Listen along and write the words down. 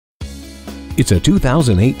It's a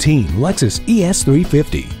 2018 Lexus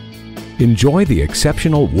ES350. Enjoy the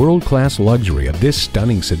exceptional world-class luxury of this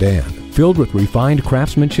stunning sedan, filled with refined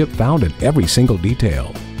craftsmanship found in every single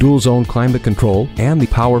detail. Dual-zone climate control and the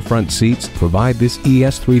power front seats provide this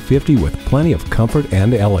ES350 with plenty of comfort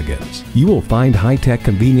and elegance. You will find high-tech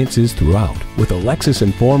conveniences throughout with a Lexus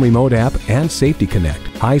Inform Remote app and Safety Connect,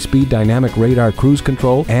 high-speed dynamic radar cruise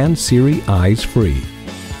control, and Siri Eyes Free.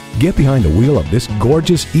 Get behind the wheel of this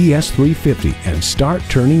gorgeous ES350 and start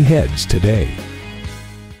turning heads today.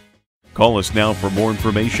 Call us now for more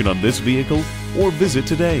information on this vehicle or visit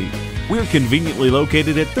today. We're conveniently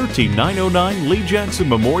located at 13909 Lee Jackson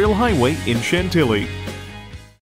Memorial Highway in Chantilly.